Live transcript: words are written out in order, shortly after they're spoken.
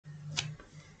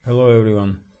Hello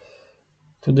everyone.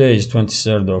 Today is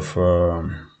 23rd of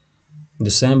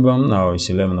December. Now it's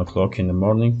 11 o'clock in the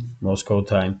morning, Moscow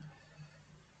time.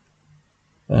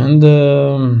 And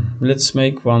let's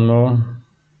make one more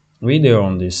video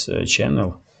on this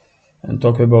channel and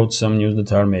talk about some news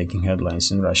that are making headlines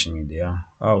in Russian media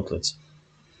outlets.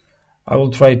 I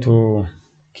will try to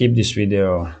keep this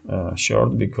video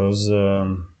short because,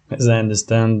 as I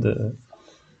understand,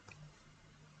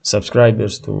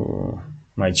 subscribers to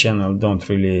my channel don't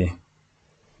really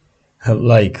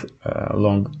like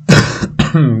long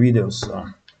videos. So.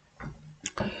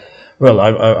 Well,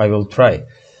 I will try.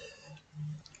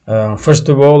 First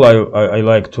of all, I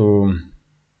like to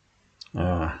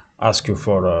ask you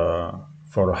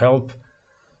for help.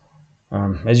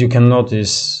 As you can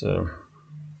notice,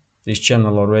 this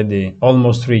channel already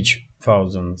almost reached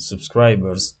 1,000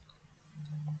 subscribers.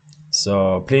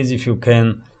 So please, if you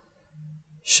can,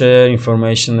 share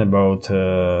information about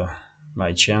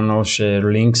my channel, share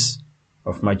links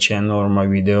of my channel or my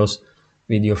videos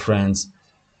with your friends.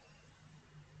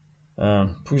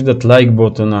 Push that like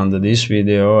button under this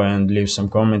video and leave some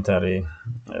commentary.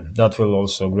 That will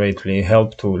also greatly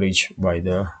help to reach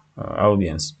wider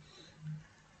audience.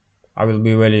 I will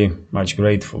be very much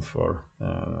grateful for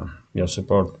your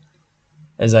support,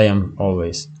 as I am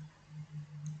always.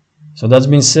 So that's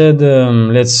been said,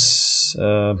 let's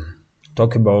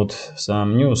talk about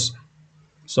some news.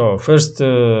 So first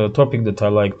topic that I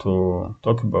like to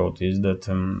talk about is that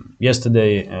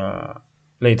yesterday,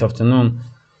 late afternoon,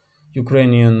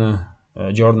 Ukrainian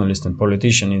journalist and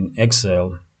politician in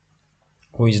exile,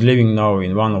 who is living now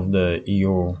in one of the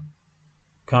EU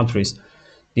countries,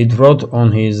 did wrote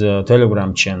on his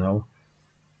Telegram channel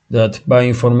that by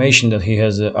information that he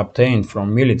has obtained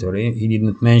from military, he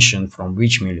didn't mention from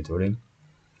which military.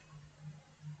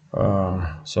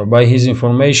 So by his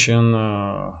information,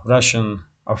 Russian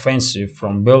offensive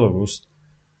from Belarus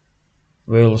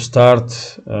will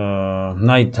start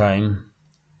nighttime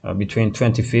between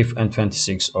 25th and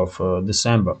 26th of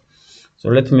December. So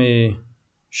let me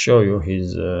show you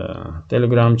his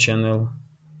Telegram channel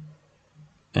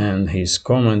and his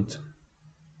comment.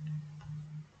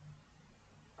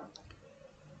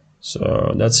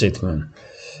 So that's it, man.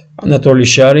 Anatoly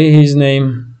Shary, his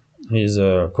name. He's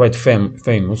a quite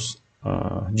famous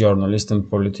journalist and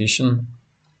politician.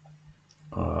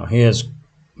 He has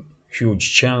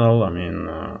huge channel. I mean,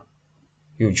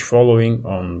 huge following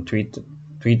on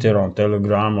Twitter, on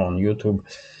Telegram, on YouTube.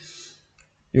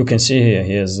 You can see here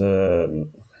he has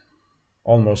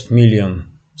almost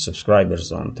million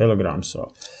subscribers on Telegram.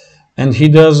 So, and he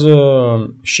does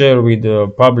share with the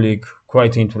public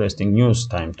quite interesting news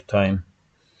time to time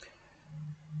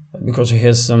because he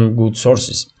has some good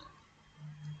sources.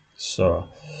 So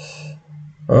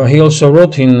he also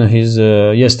wrote in his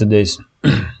yesterday's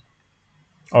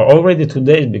already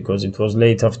today, because it was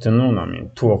late afternoon, I mean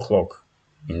 2 o'clock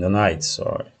in the night,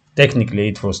 so technically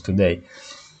it was today.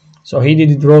 So he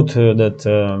did wrote that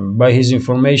by his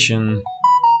information,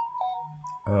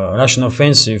 Russian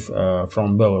offensive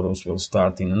from Belarus will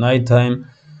start in the nighttime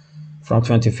from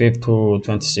 25th to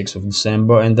 26th of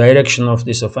December, and direction of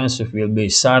this offensive will be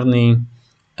Sarny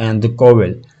and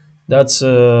Kovel. That's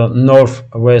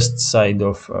northwest side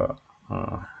of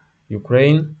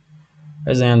Ukraine,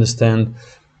 as I understand.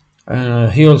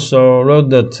 He also wrote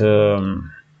that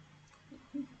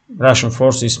Russian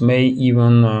forces may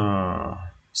even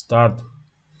start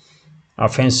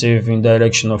offensive in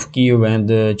direction of Kiev and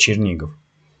Chernigov.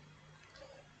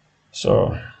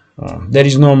 So there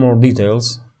is no more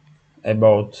details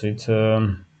about it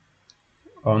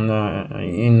on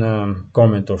in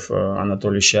comment of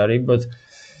Anatoly Shary, but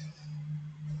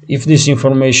if this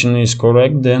information is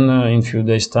correct, then in few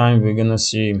days time we're gonna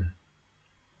see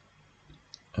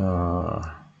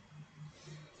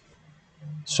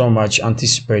so much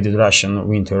anticipated Russian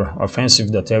winter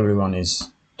offensive that everyone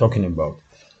is talking about.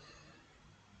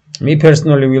 Me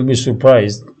personally will be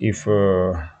surprised if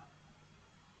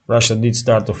Russia did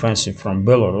start offensive from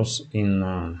Belarus in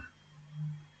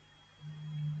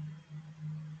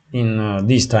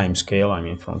this time scale. I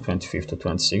mean, from 25th to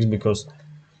 26th because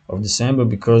of December,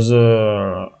 because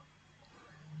I'm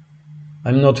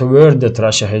not aware that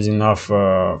Russia has enough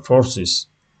forces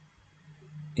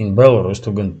in Belarus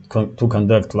to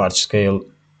conduct large-scale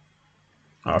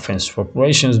offensive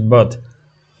operations. But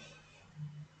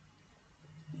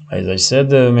as I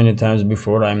said many times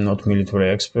before, I'm not military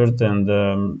expert, and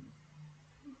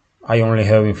I only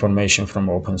have information from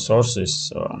open sources.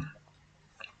 So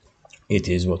it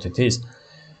is what it is.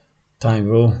 Time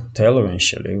will tell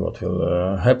eventually what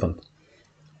will happen.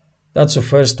 That's the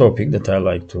first topic that I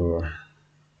like to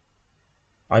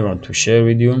I want to share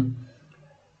with you.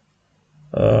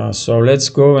 So let's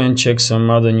go and check some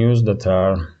other news that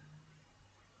are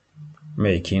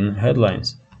making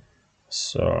headlines.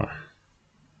 So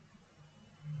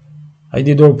I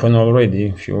did open already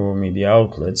a few media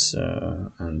outlets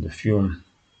and a few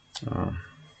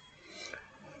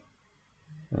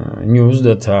news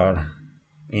that are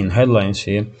in headlines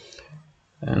here.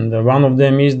 And one of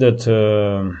them is that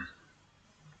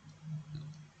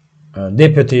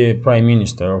Deputy Prime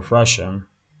Minister of Russia,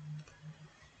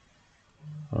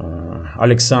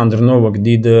 Alexander Novak,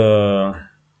 did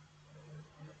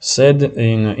said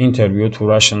in an interview to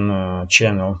Russian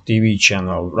TV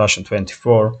channel Russian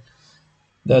 24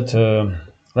 that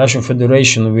Russian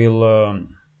Federation will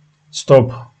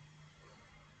stop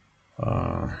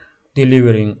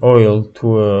delivering oil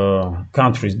to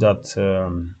countries that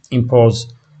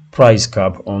impose price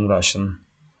cap on Russian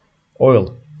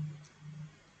oil.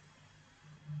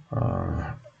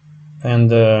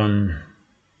 And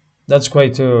that's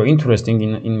quite interesting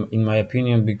in my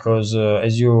opinion, because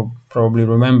as you probably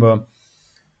remember,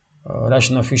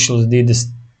 Russian officials did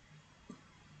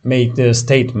make the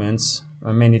statements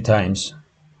many times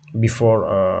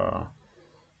before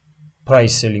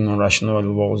price ceiling on Russian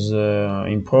oil was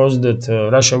imposed, that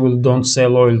Russia will don't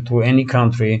sell oil to any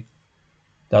country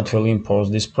that will impose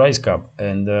this price cap.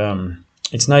 And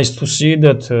it's nice to see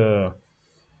that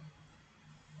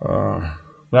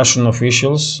Russian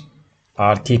officials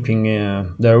are keeping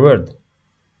their word.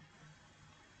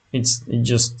 It's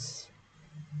just,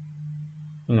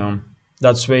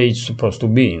 that's the way it's supposed to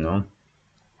be,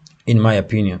 in my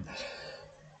opinion.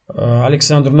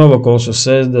 Alexander Novak also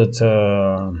says that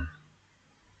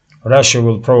Russia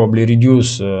will probably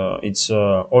reduce its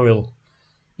oil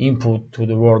input to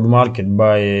the world market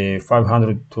by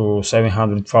 500 to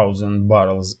 700,000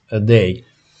 barrels a day.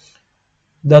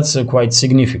 That's a quite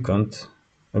significant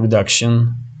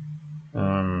reduction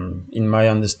in my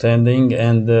understanding,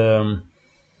 and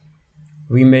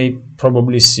we may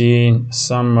probably see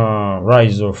some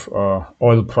rise of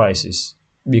oil prices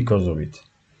because of it.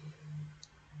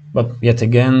 But yet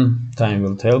again, time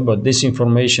will tell. But this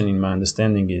information, in my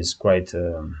understanding, is quite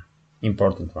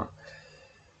important one.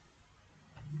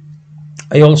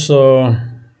 I also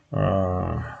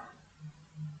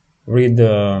read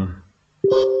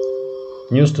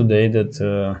news today that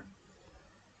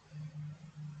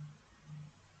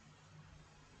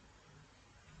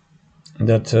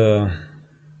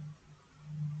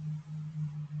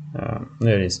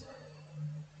there is.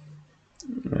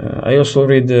 I also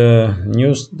read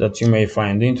news that you may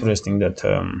find interesting, that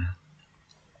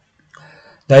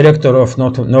director of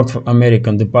North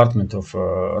American Department of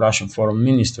Russian Foreign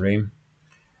Ministry,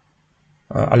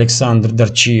 Alexander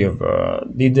Darchiev,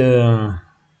 did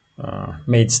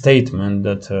made statement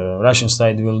that Russian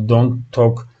side will don't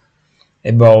talk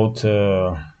about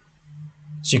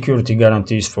security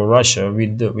guarantees for Russia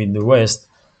with the West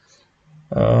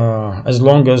as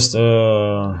long as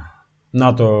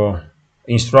NATO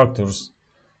instructors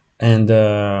and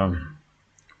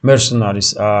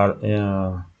mercenaries are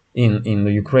in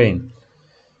the Ukraine.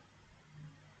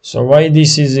 So why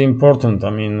this is important? I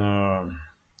mean,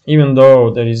 even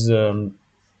though there is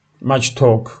much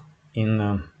talk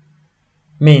in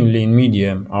mainly in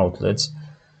media outlets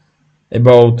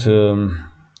about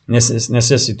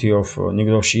necessity of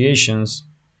negotiations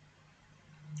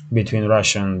between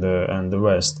Russia and the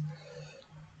West,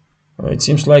 it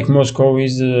seems like Moscow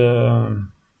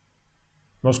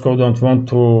don't want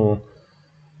to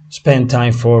spend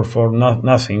time for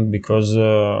nothing, because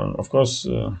of course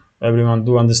everyone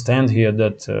do understand here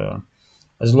that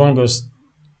as long as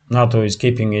NATO is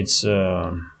keeping its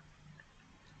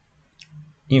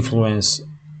influence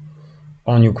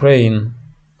on Ukraine,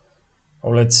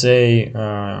 or let's say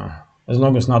as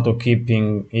long as NATO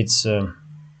keeping its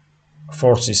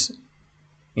forces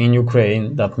in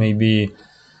Ukraine, that may be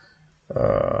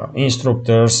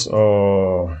instructors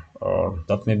or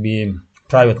that may be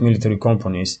private military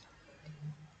companies,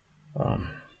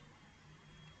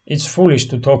 it's foolish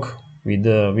to talk with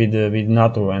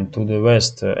NATO and to the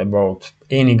West about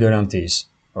any guarantees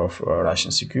of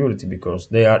Russian security, because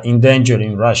they are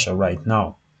endangering Russia right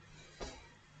now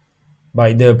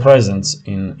by their presence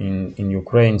in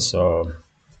Ukraine. So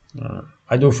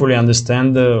I do fully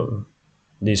understand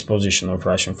this position of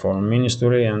Russian Foreign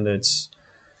Ministry, and it's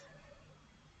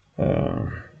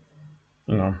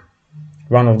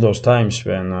one of those times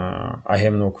when I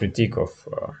have no critique of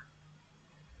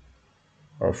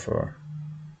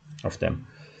them.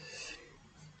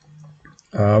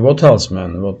 What else,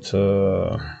 man? What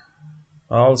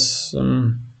else?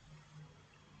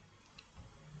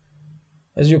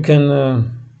 As you can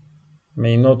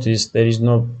may notice, there is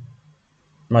not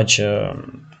much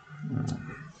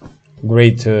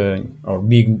great or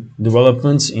big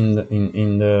developments in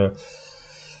the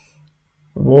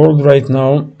world right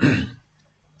now.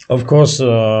 Of course,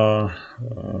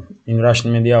 in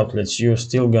Russian media outlets, you're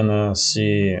still gonna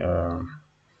see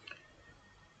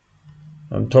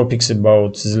topics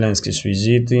about Zelensky's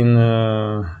visit in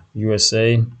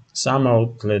USA. Some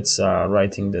outlets are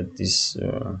writing that this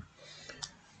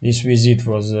visit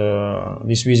was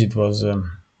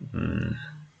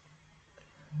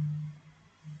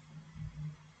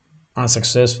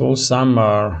unsuccessful. Some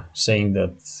are saying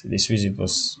that this visit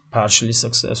was partially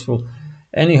successful.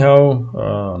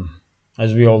 Anyhow,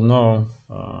 as we all know,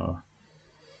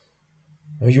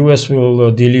 the US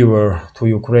will deliver to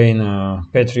Ukraine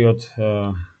Patriot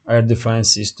air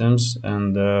defense systems,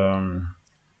 and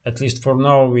at least for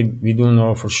now, we do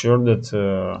know for sure that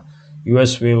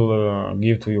US will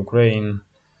give to Ukraine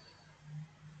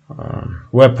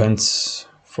weapons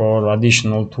for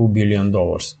additional $2 billion.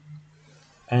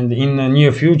 And in the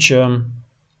near future,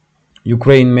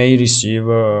 Ukraine may receive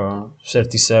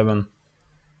 37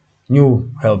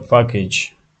 new help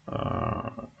package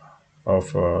of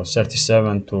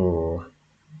 37 to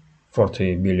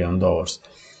 $40 billion.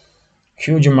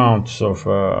 Huge amounts of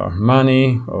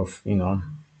money of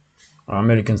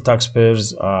American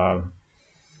taxpayers are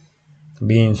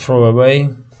being thrown away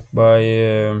by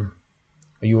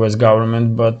U.S.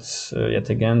 government, but yet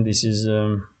again, this is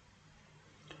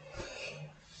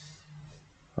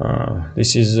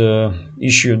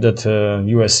issue that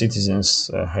U.S. citizens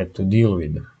had to deal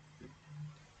with.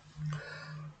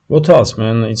 What else,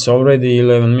 man? It's already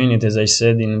 11 minutes. As I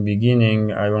said in the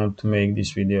beginning, I want to make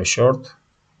this video short,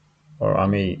 or I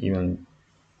may even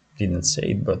didn't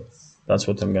say it, but that's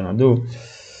what I'm gonna do.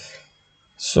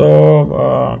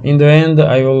 So in the end,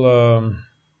 I will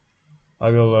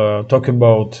talk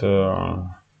about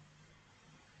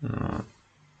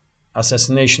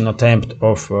assassination attempt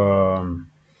of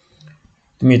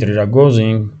Dmitry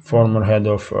Rogozin, former head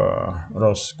of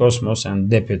Roscosmos and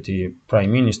deputy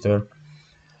prime minister.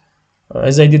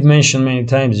 As I did mention many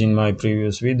times in my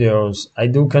previous videos, I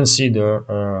do consider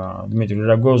Dmitry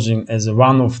Rogozin as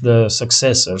one of the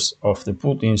successors of the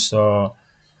Putin. So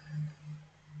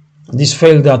this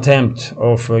failed attempt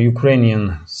of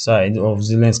Ukrainian side of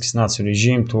Zelensky's Nazi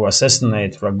regime to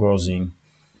assassinate Rogozin,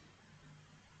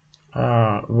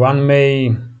 one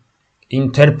may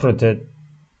interpret it,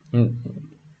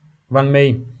 one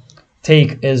may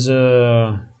take as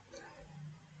a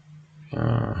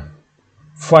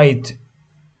fight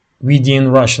within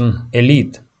Russian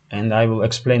elite, and I will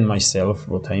explain myself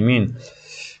what I mean.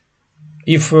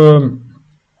 If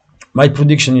my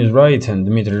prediction is right and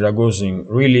Dmitry Rogozin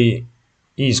really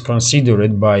is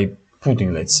considered by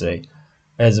Putin, let's say,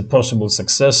 as a possible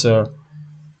successor,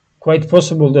 quite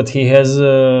possible that he has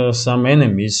some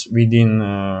enemies within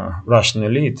Russian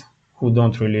elite who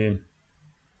don't really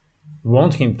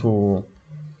want him to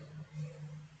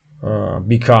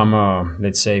become,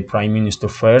 let's say, prime minister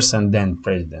first and then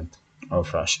president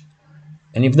of Russia.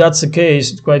 And if that's the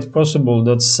case, it's quite possible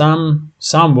that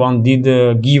someone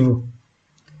did give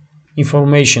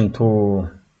information to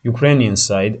Ukrainian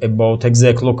side about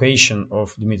exact location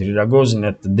of Dmitry Rogozin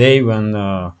at the day when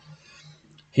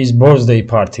his birthday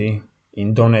party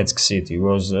in Donetsk city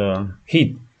was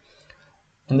hit.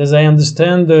 And as I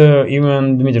understand,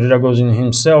 even Dmitry Rogozin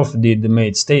himself did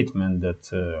made statement that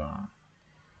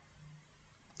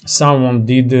someone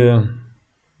did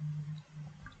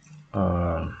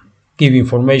give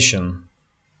information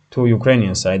to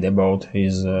Ukrainian side about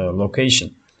his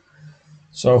location.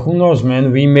 So who knows,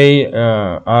 man? We may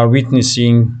are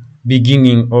witnessing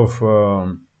beginning of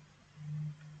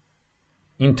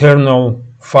internal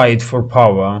fight for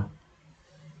power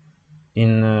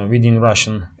in within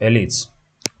Russian elites.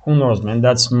 Who knows, man?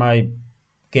 That's my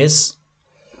guess.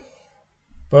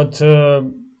 But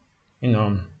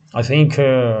I think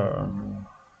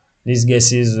this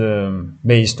guess is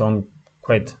based on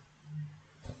quite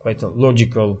a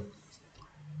logical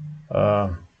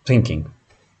thinking.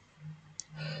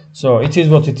 So it is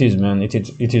what it is, man. It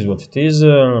is what it is.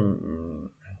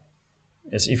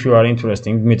 As if you are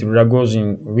interested, Dmitry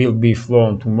Rogozin will be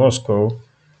flown to Moscow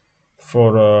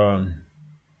for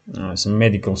some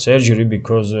medical surgery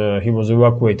because he was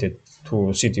evacuated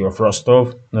to city of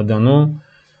Rostov na Don,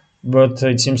 but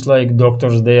it seems like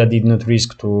doctors there did not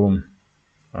risk to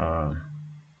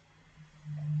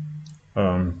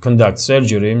conduct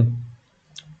surgery.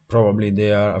 Probably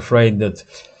they are afraid that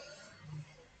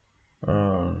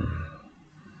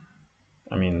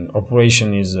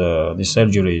operation is the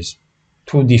surgery is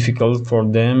too difficult for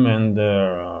them, and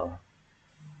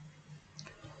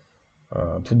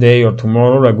Today or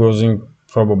tomorrow, Rogozin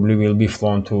probably will be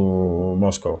flown to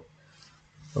Moscow,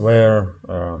 where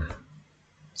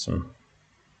some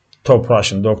top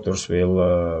Russian doctors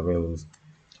will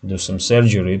do some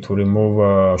surgery to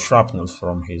remove shrapnel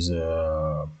from his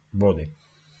body.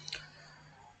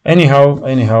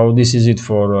 Anyhow, this is it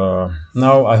for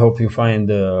now. I hope you find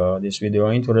this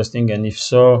video interesting, and if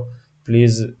so,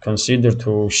 please consider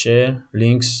to share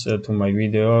links to my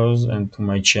videos and to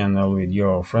my channel with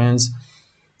your friends.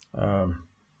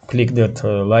 Click that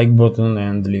like button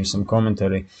and leave some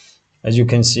commentary. As you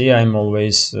can see, I'm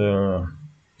always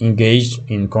engaged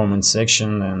in comment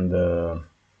section, and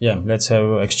yeah, let's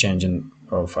have exchange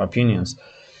of opinions.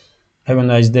 Have a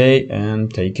nice day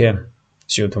and take care.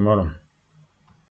 See you tomorrow.